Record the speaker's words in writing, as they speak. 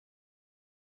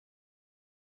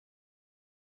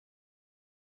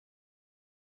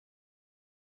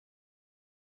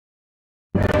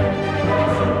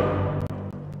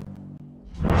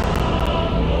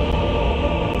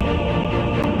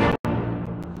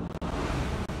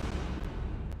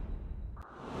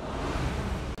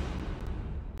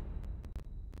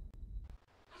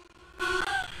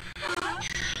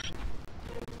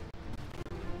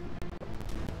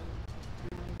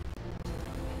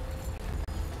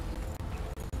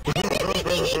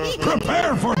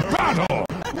Prepare for battle!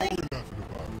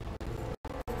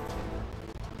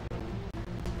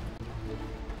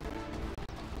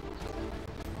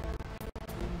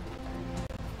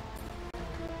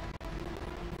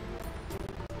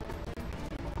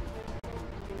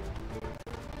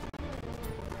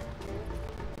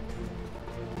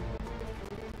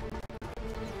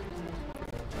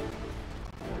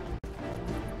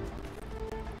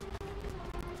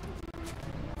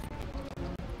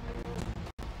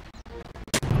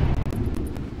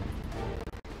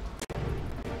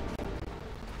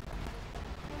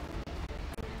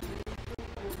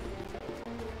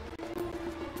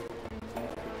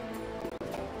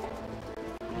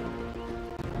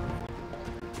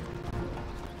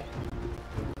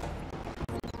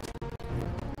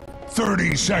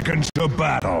 30 seconds to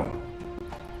battle.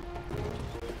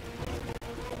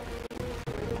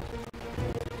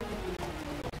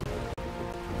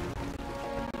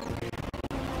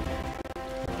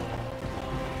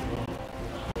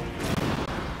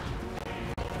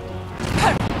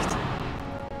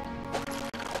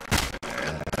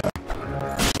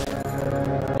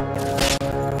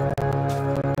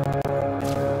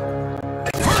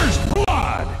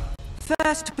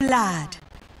 First blood.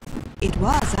 It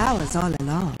was ours all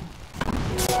along.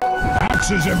 Axe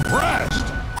is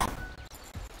impressed!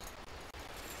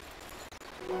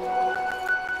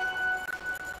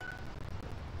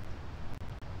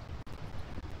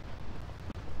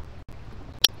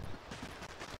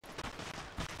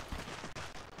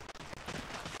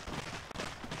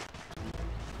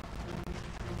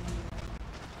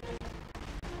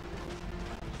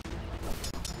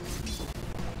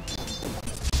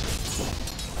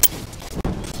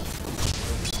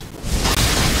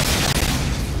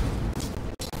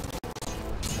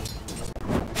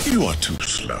 You are too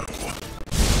slow.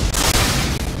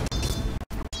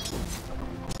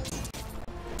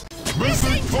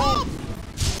 Missing top!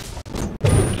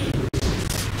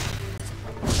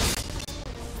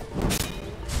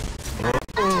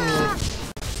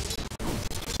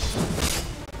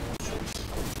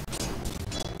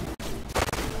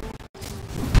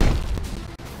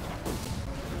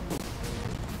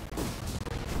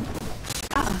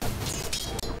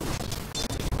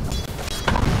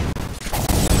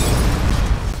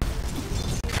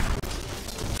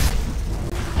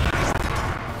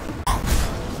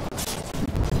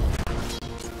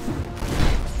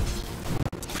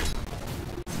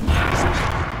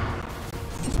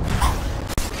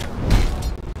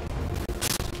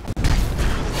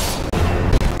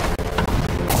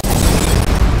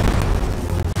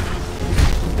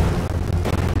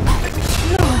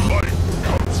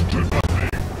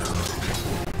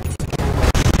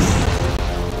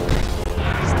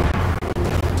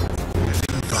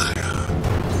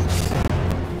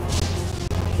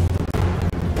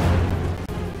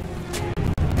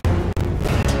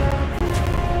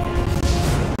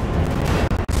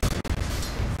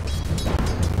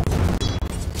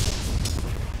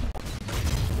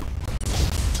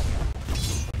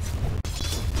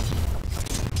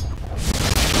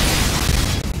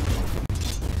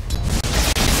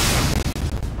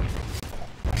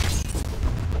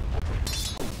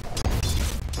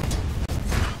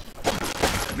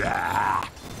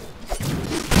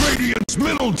 Radiant's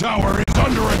middle tower is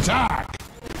under attack!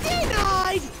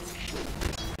 Denied!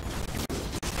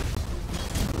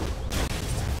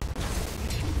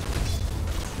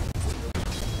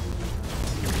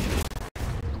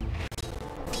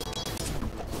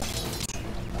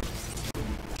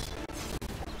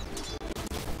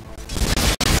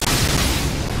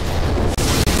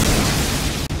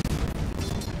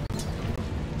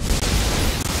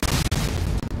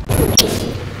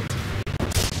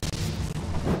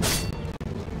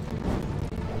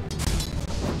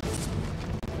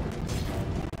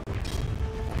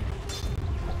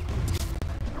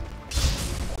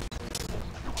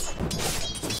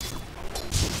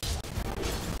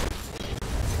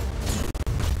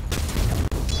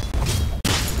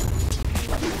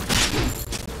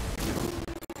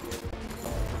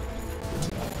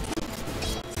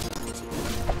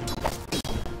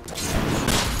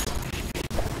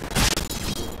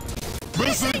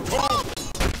 Missing top!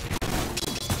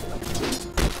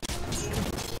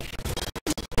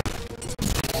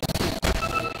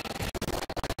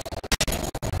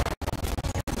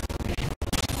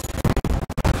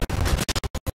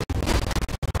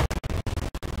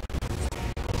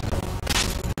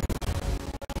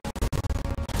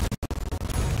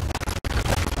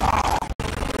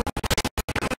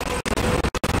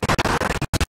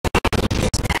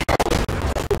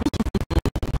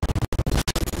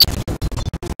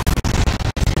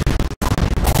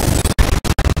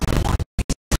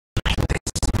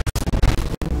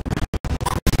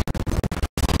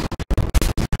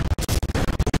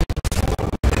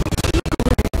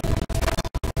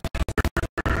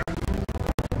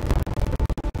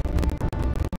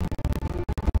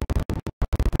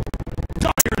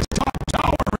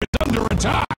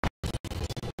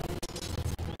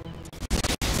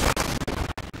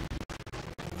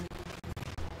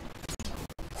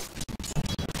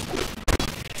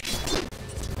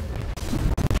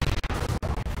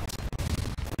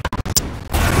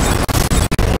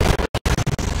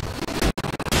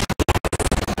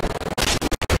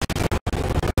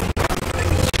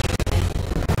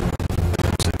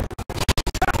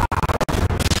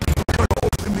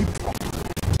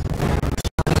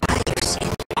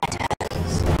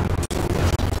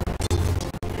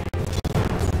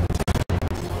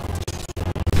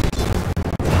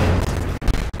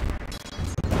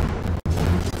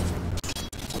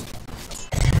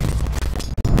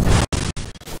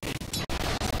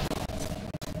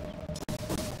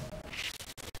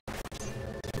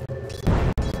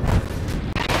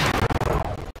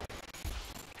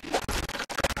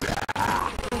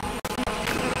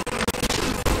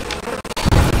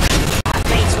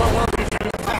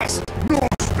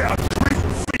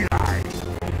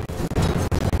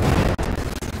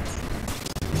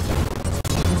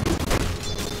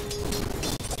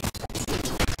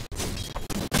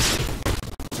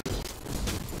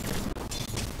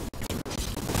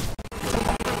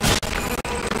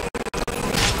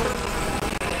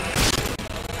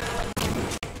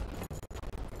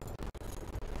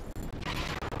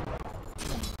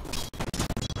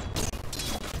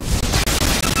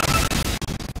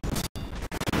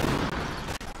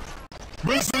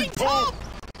 fall!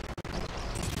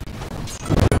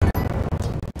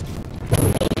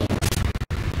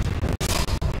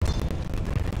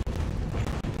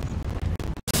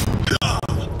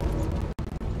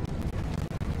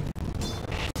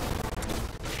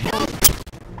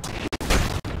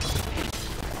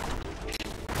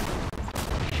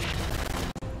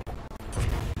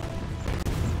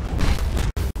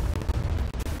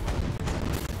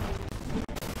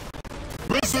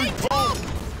 Missing fall!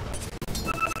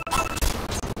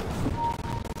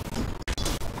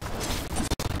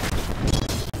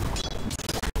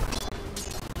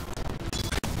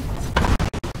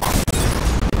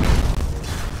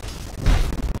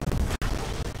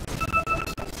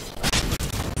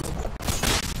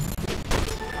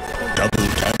 Double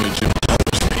damage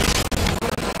empowers me.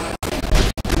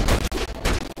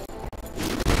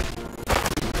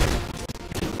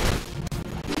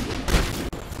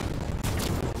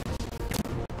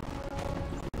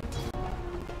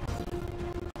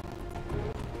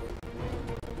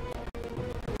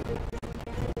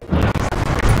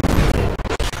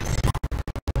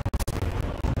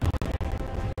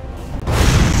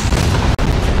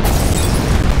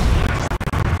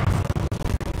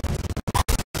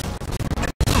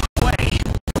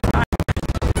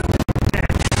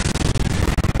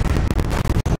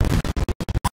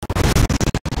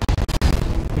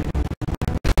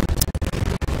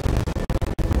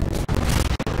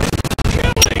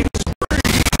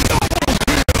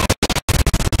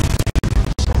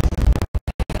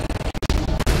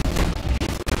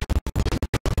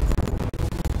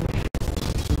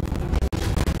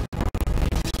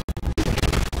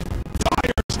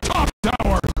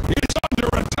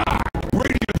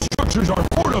 Structures are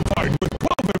fortified with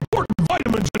 12 important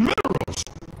vitamins and minerals.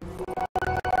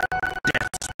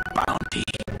 Death's bounty.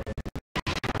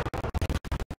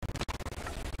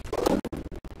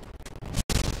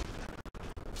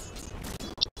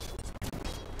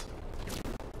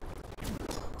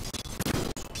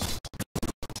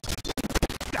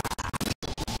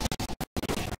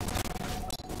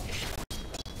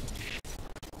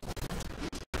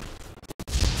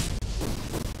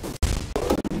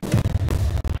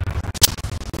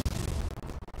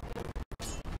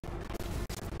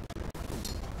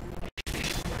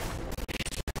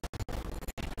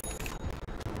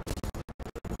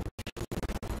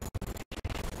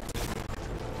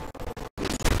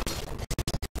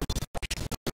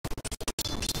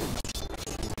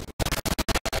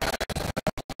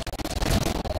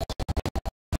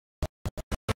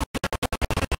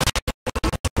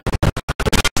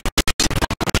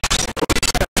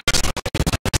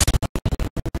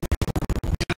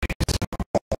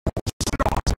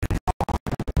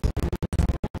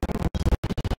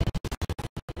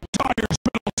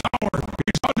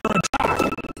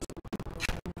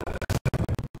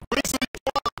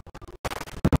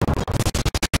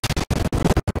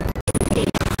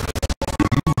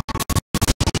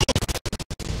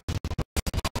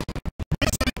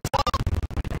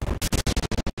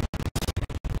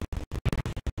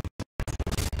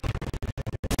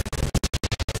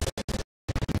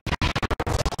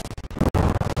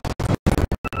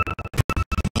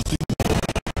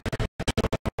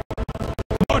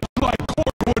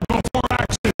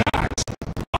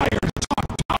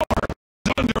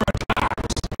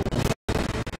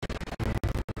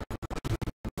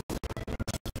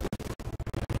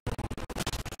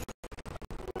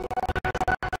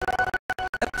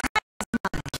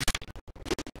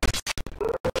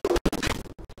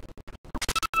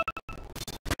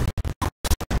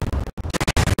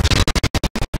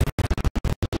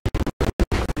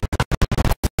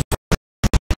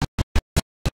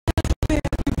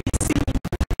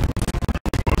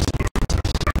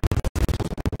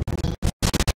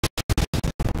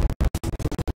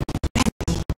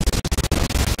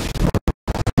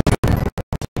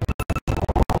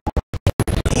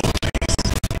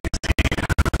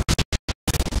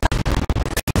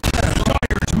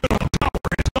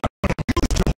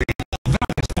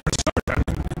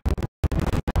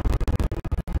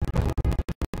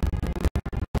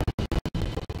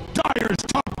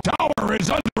 Is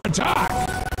under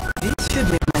attack! This should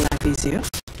make my life easier.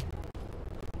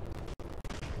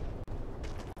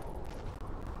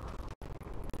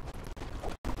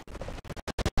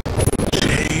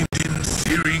 Shaved in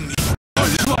searing.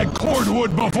 Just like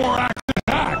cordwood before axe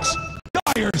attacks!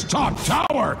 Dire's top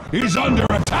tower is under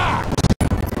attack!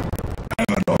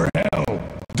 Heaven or hell,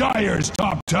 Dire's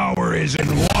top tower is in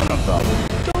one of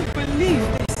them! Don't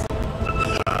believe this.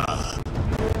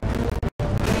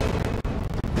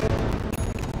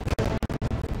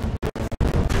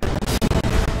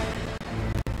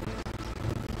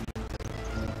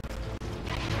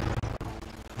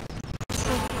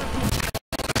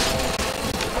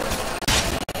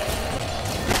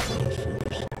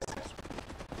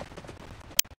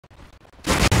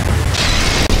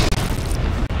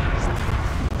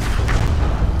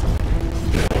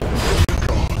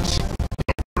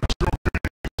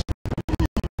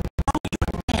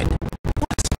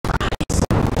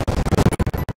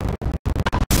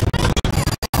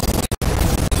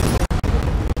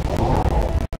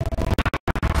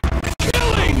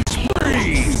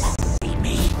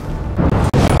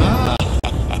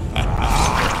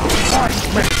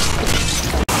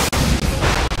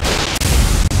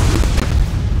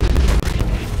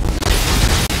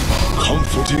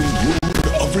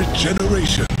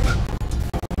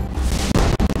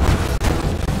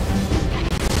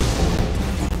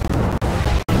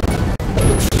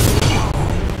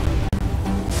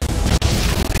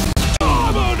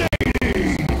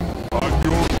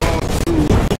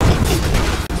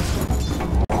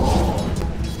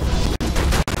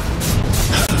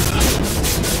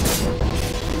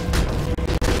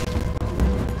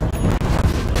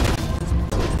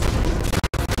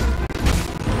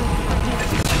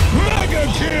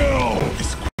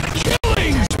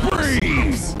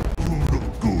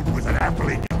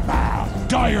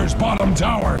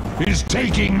 is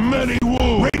taking many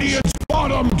wounds. Radiant's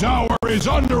bottom tower is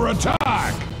under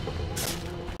attack.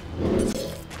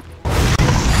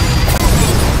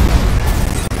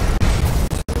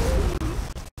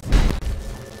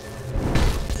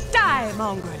 Die,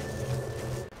 mongrel!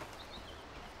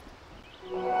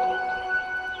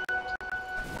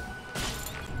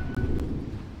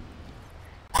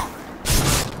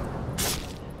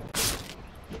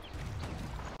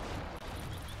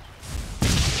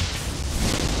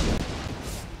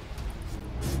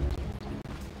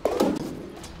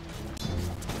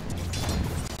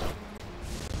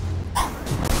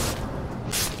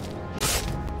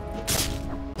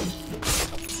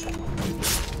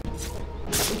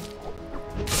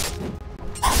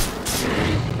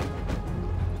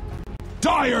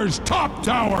 Dire's top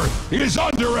tower is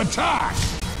under attack!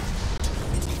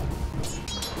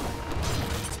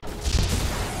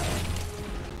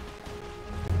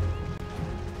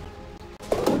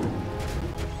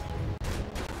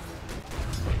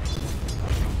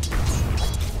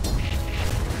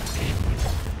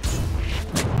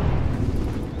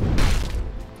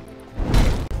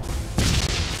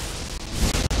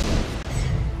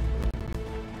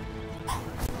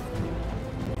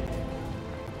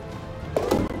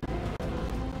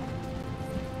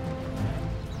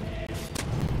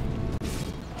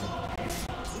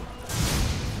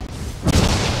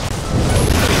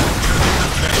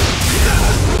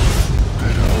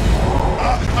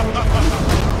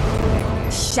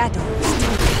 Shadows.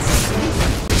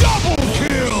 Double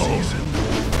kill!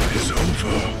 Is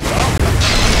over.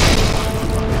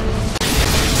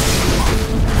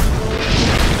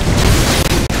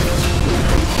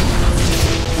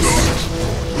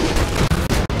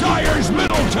 Dire's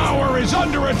middle tower is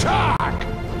under attack!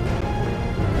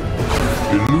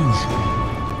 Illusion.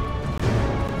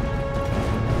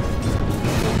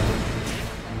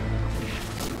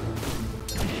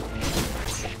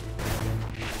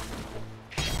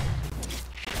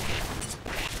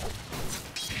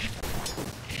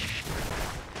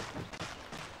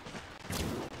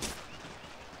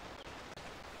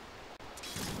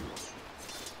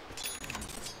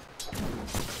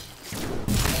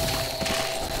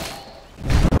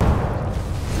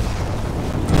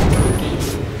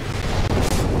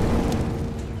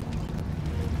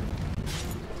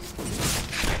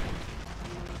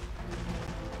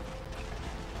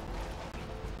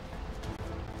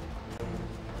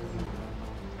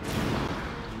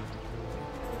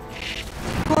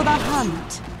 For the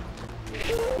hunt.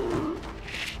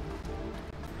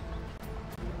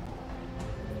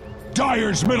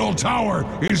 Dire's middle tower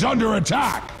is under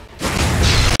attack!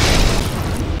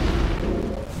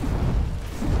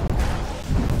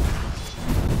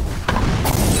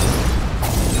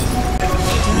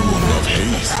 Of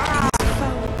haste.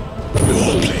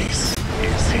 Your place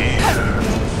is here.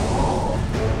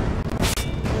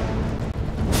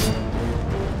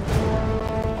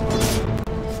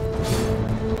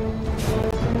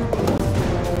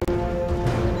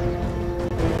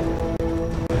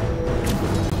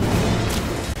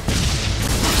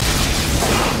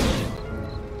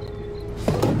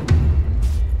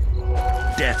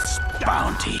 Death's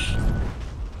bounty.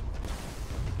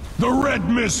 The red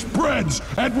mist spreads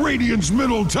at Radiant's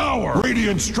middle tower!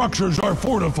 Radiant structures are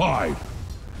fortified!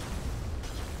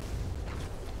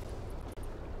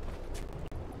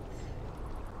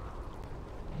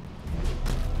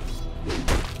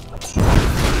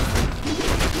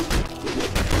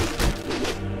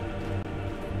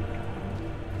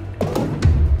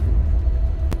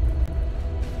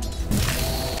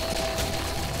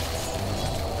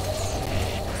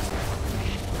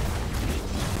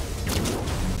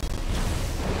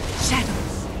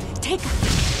 Shadows. Take us.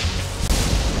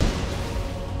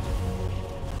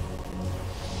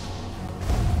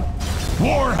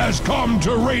 War has come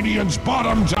to Radiant's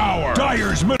bottom tower!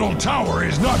 Dire's middle tower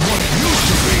is not what it used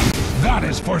to be! That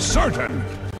is for certain!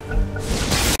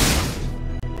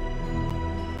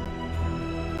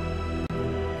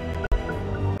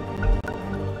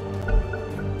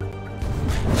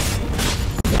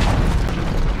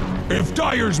 If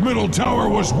Dire's middle tower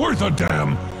was worth a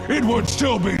damn, it would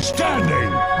still be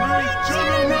standing!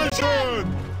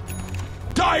 Regeneration!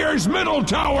 Dire's middle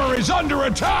tower is under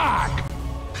attack!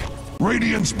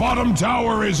 Radiant's bottom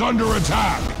tower is under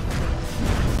attack!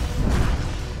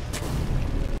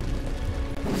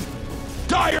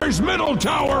 Dire's middle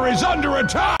tower is under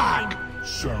attack!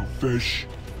 Selfish.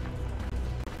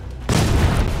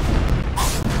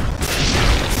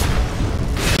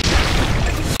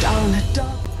 Down a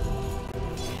dog.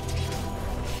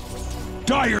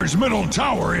 Dire's middle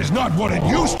tower is not what it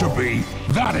used to be,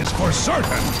 that is for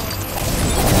certain!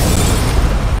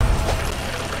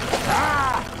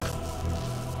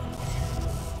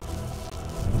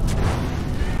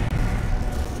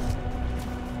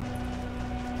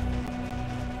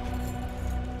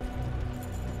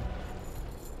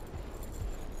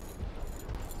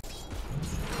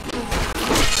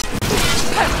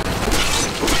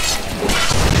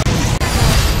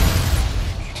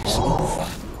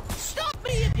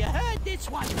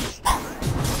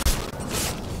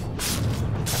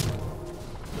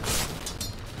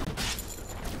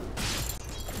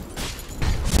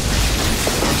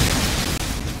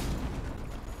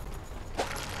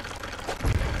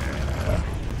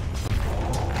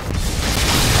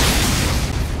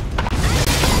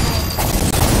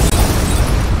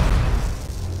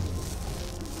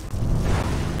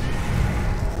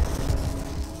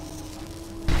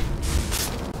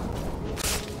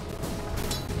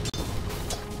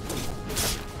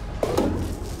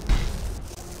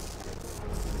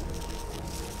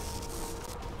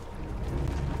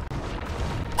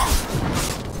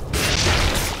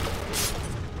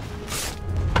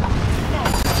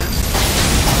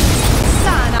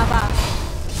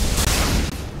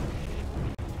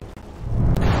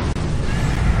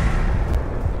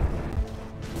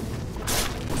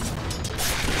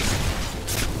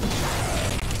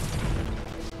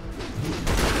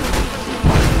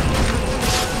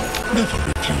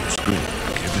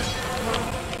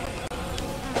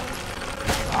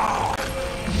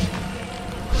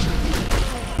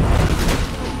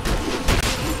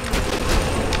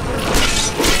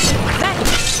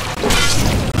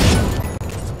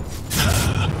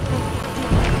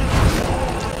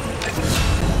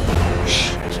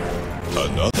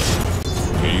 Another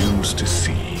fails to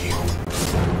see.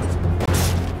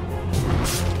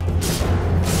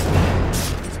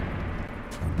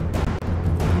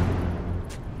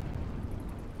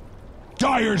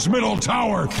 Dire's middle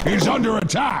tower is under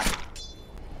attack!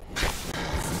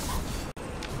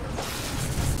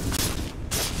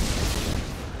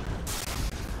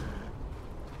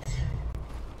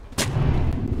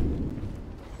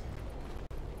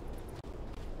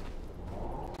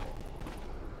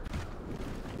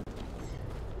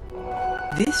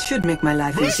 This should make my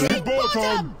life easier.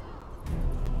 Bottom!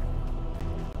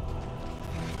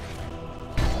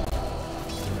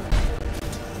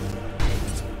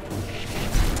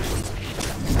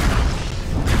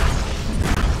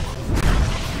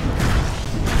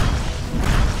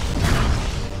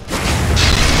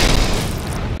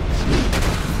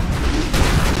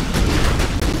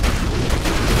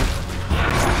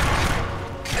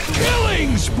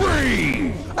 Killing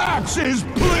spree! Axes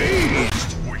pleased!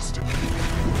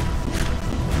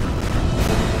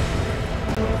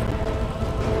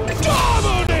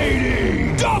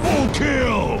 Dominating! Double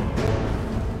kill!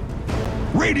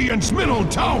 Radiant's middle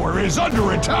tower is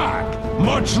under attack!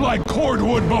 Much like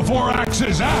cordwood before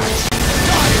Axe's axe,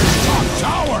 Dire's top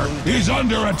tower is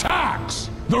under attacks!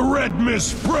 The red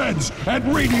mist spreads at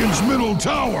Radiant's middle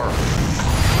tower!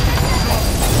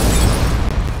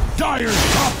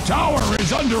 Dire's top tower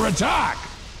is under attack!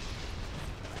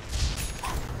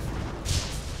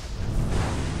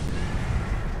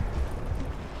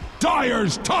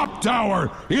 Dire's top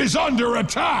tower is under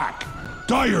attack!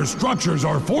 Dire's structures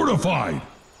are fortified!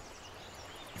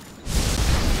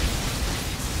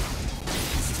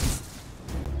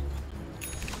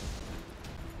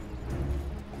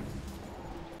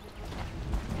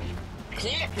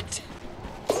 Clipped.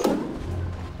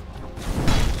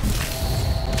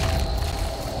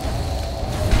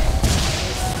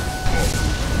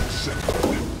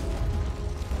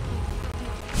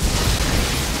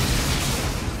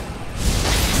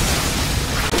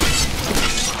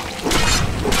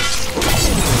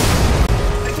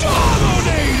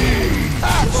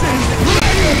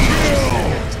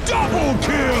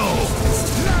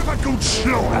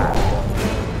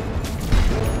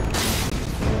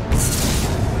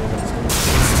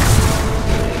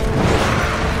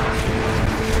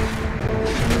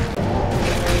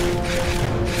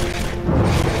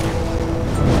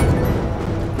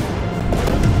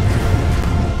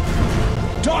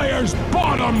 Dire's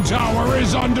bottom tower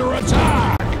is under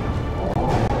attack!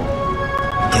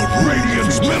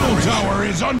 Radiant's middle tower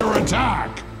is under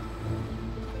attack!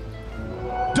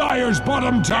 Dire's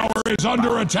bottom tower is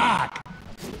under attack!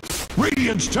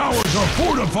 Radiant's towers are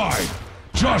fortified!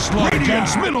 Just like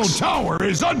Radiant's middle tower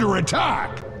is under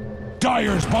attack!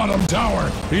 Dire's bottom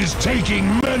tower is taking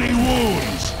many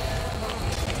wounds!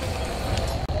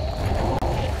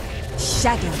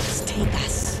 Shadows take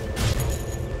us.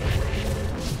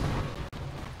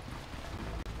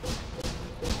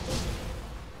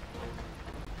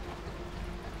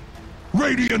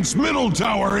 Radiant's middle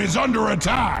tower is under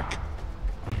attack!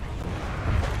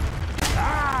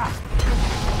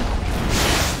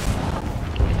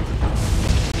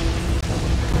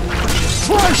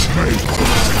 Fresh meat!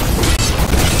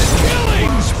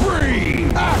 Killing spree!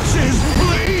 Axes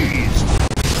pleased!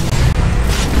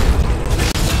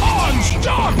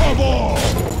 Unstoppable!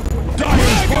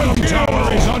 Dire's bottom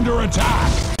tower is under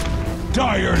attack!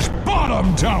 Dire's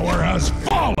bottom tower has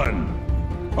fallen!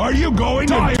 Are you going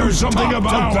to do something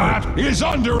about that? Is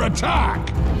under attack!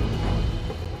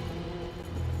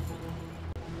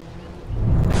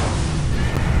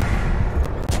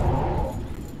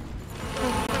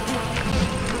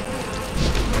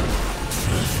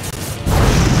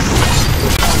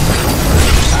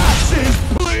 Axes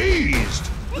pleased!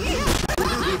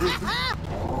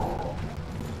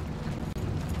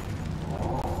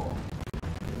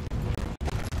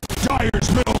 Dire's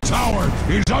middle tower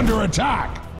is under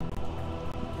attack!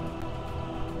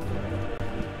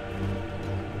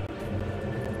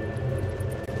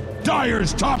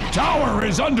 Dire's top tower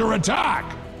is under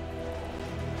attack!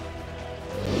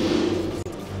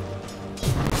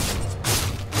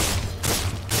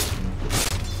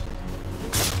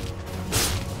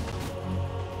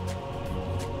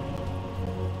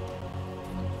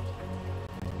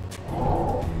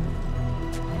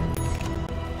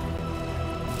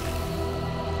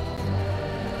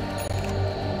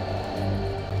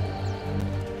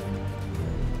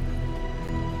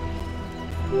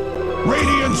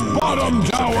 Radiant's bottom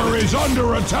tower is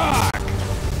under attack!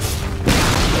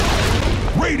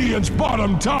 Radiant's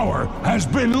bottom tower has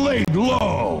been laid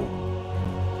low!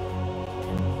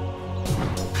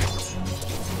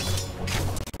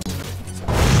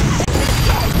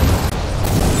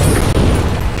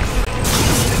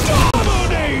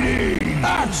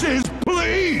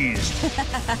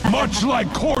 Much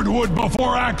like cordwood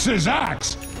before axe's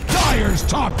axe, Dire's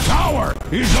top tower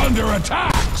is under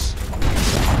attacks!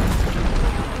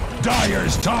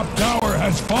 Dire's top tower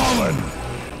has fallen!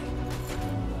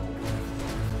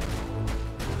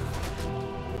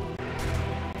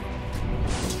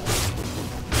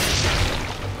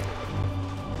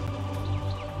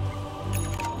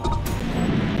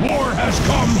 War has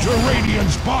come to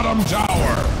Radiant's bottom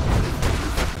tower!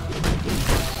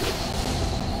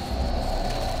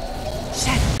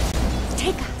 Shadow,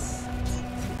 take us.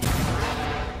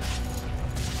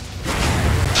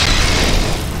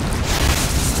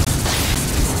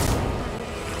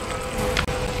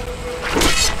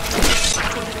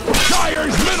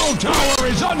 Dire's middle tower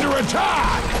is under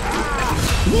attack!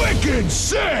 Wicked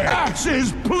sick! Axe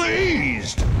is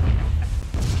pleased!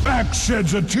 Axe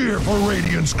sheds a tear for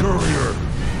Radiant's courier.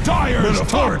 Dire's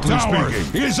top tower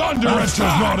is under attack! Axe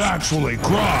does not actually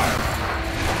cry.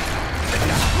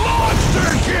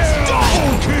 Monster kill!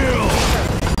 Double kill!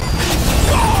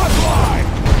 Godlike!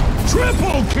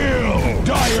 Triple kill!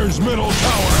 Dire's middle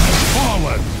tower has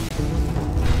fallen!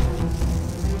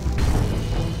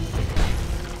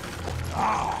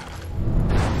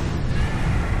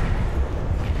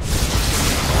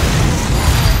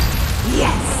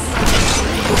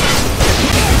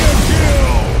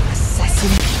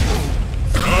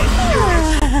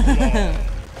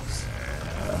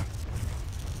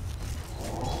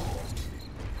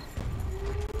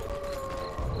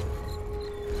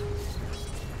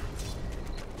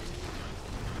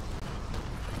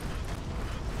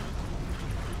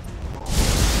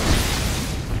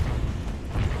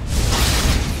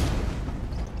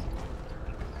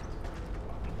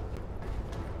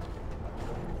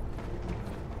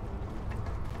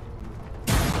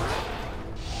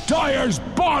 Dire's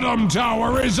bottom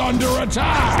tower is under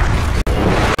attack!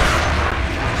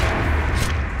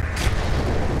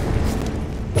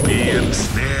 Be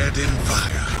ensnared in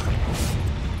fire.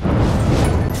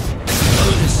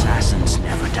 Old assassins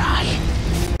never die.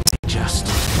 Just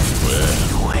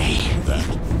fade away.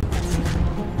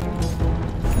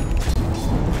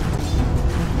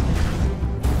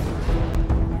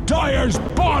 Dire's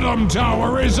bottom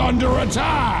tower is under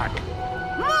attack!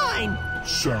 Mine!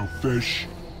 Selfish.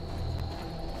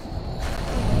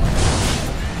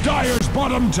 Dire's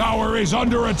bottom tower is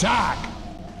under attack!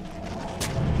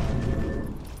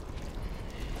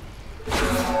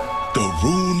 The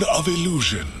Rune of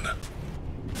Illusion.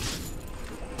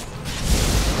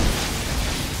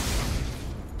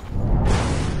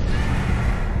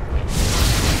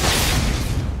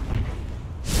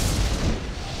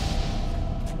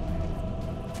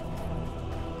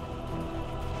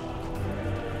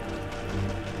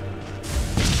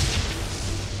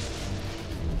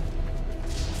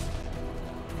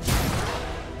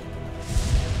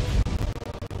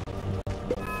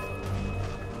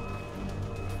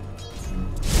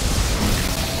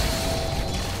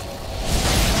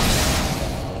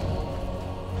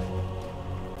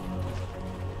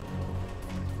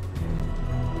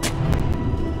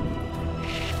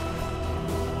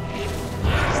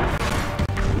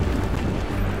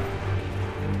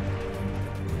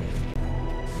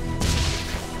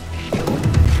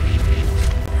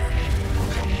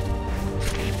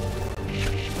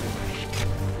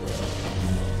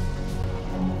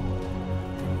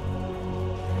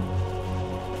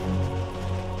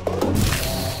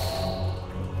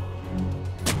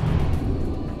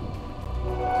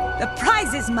 The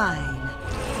prize is mine!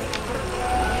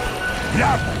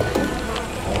 Yep!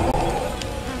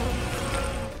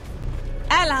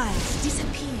 Allies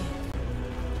disappear.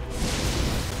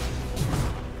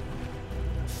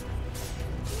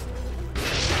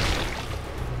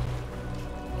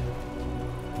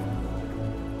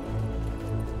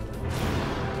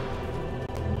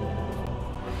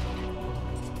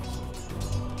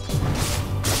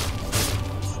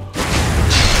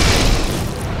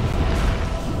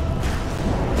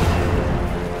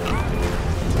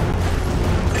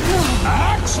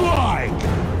 Axe-like!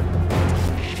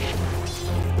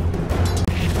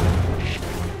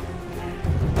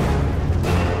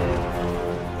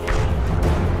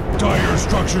 Dire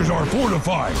structures are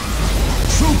fortified.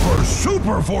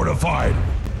 Super fortified.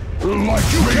 Like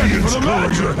you can't for the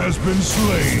manager has been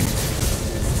slain.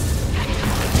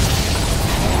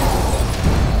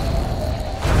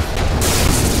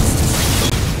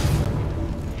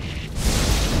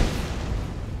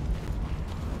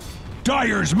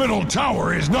 Dire's middle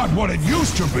tower is not what it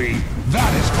used to be.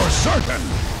 That is for certain.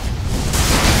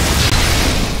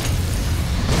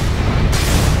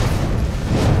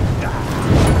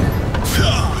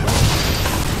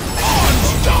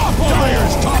 Unstoppable!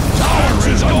 Dire's top tower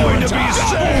is going to be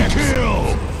sick!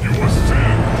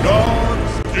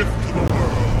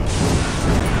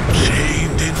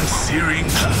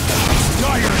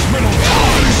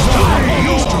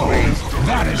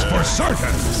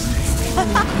 certain!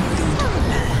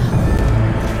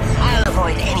 I'll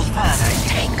avoid any further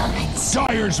entanglements.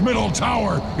 Dire's middle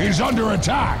tower is under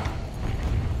attack!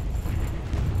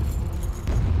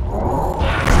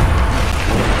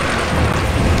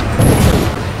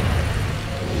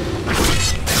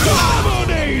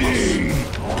 Dominating!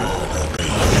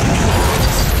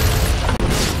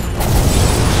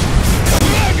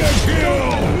 Mega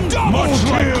kill! Much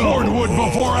like cordwood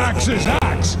before Axe's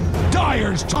axe,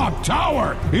 Dire's top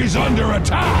tower is under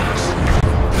attack!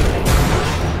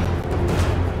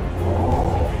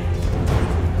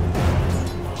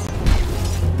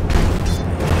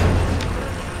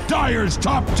 Dire's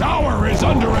top tower is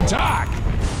under attack!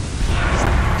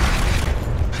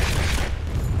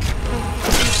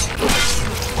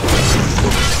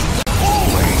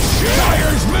 Holy shit!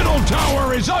 Dire's middle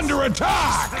tower is under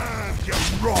attack! You're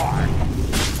right.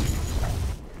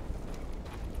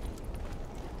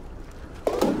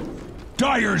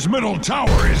 Dire's middle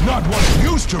tower is not what it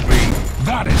used to be,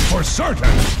 that is for certain!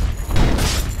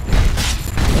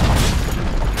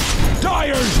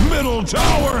 Dire's middle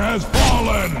tower has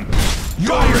fallen!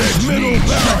 Dire's middle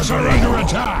barracks are under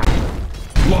attack!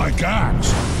 Like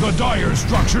Axe, the Dire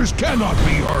structures cannot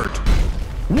be hurt!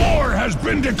 War has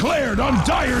been declared on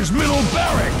Dire's middle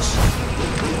barracks!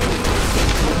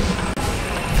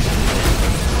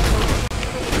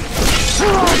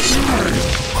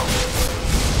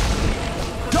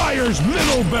 Dire's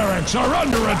middle barracks are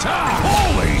under attack!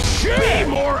 Holy shit!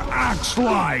 Be more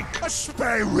Axe-like! A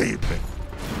spare rib!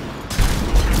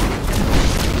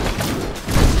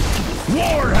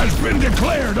 War has been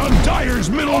declared on Dire's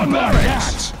middle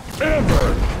barracks!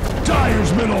 Ever!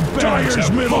 Dire's middle barracks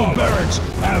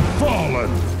have fallen!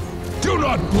 Do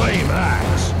not blame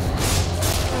Axe!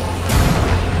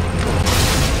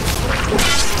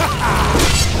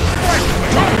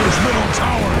 Dire's middle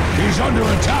tower is under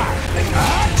attack!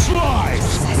 Axe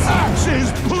lives! Axe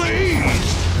is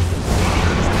pleased!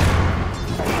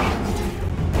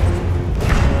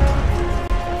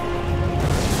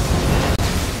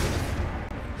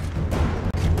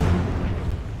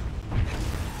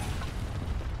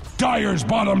 Dire's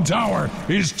bottom tower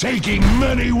is taking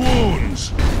many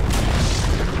wounds!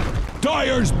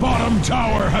 Dire's bottom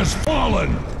tower has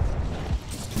fallen!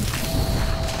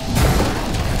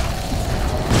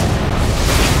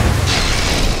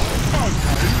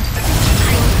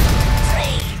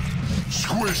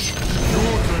 Squish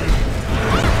your head!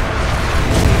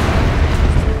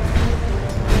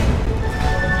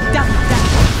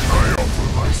 I offer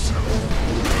myself.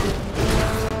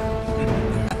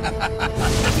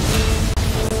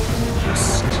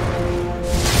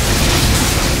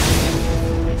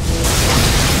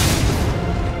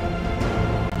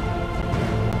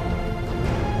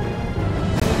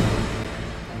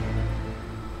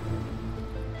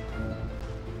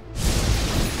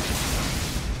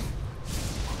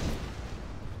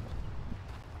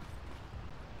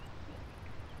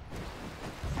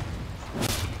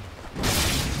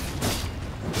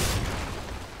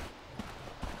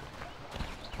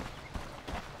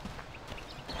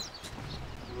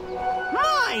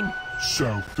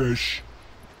 Selfish.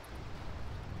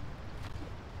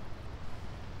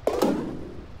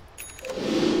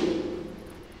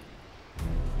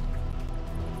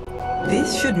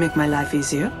 This should make my life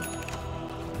easier.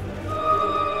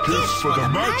 Kiss for the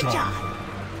Magi.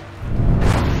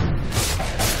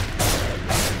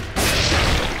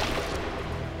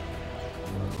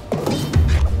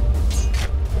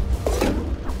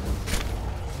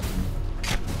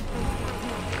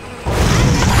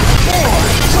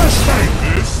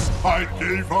 I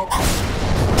gave up.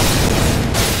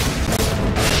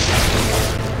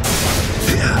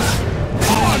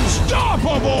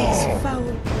 Unstoppable!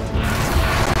 Foul.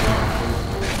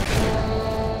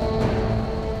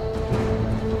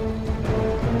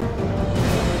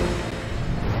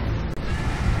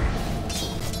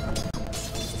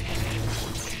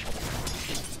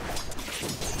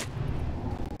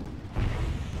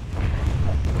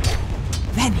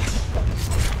 Vanish.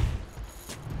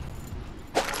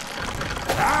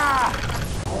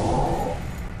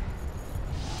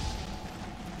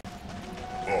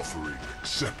 Offering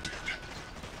accepted.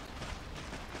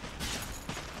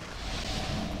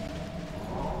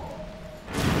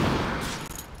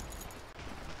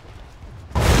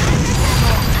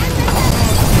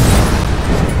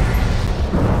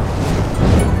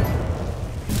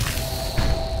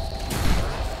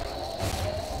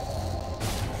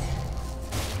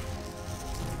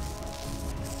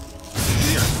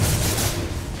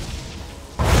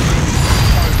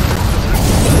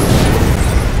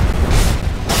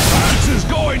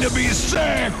 To be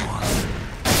sick!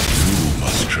 You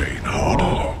must train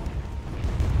harder.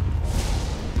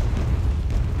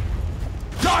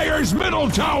 Dire's middle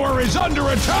tower is under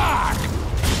attack!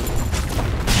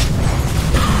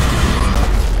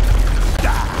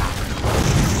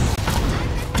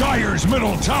 Dire's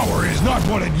middle tower is not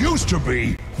what it used to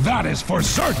be, that is for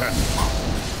certain.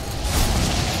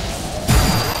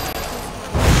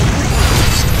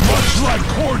 Much like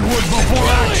cordwood before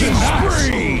action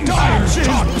spree! Dire's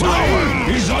top tower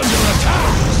is under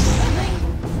attack!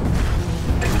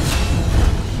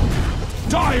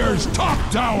 Dire's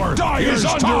top tower is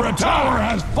under attack! Tower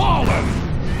has fallen!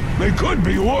 They could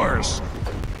be worse.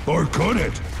 Or could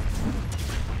it?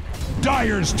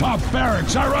 Dire's top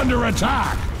barracks are under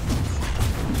attack!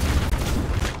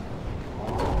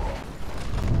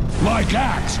 Like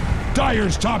Axe,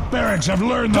 Dire's top barracks have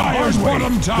learned the hard way.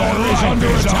 Bottom tower is under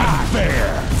attack.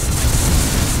 Fair.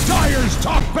 Dire's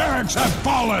top barracks have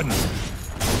fallen.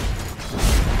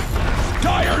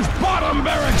 Dire's bottom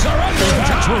barracks are under attack.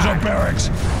 If Axe was a barracks,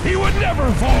 he would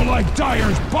never fall like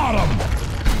Dire's bottom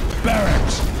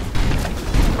barracks.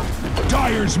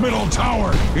 Dire's middle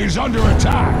tower is under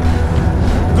attack.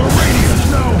 The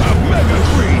Radiants now have mega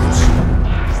creeps.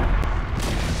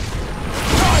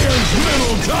 Dire's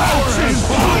middle tower has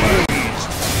fallen!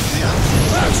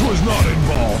 Axe was not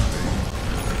involved.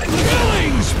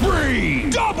 Killing spree!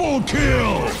 Double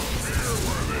kill!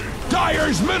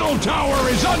 Dire's middle tower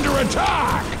is under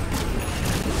attack!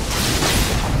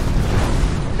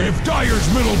 If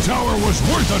Dire's middle tower was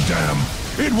worth a damn,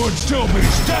 it would still be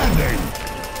standing!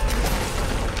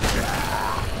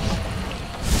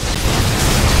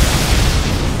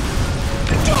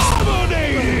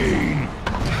 Dominating!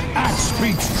 Axe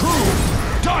speaks true!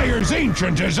 Dire's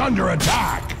Ancient is under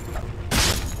attack!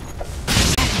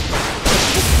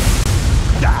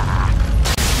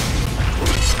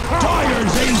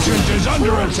 Dire's Ancient is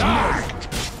under attack!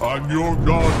 I'm your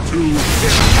god too.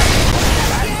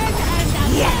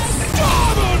 Yes!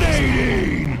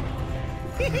 Dominating!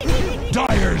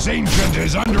 Dire's Ancient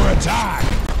is under attack!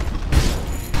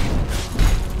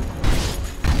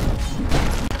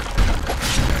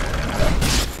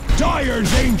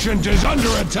 Dire's Ancient is under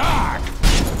attack!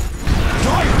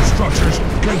 Dire structures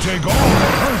can take all the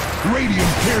earth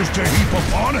Radiant cares to heap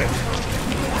upon it!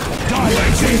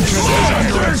 Dire's Ancient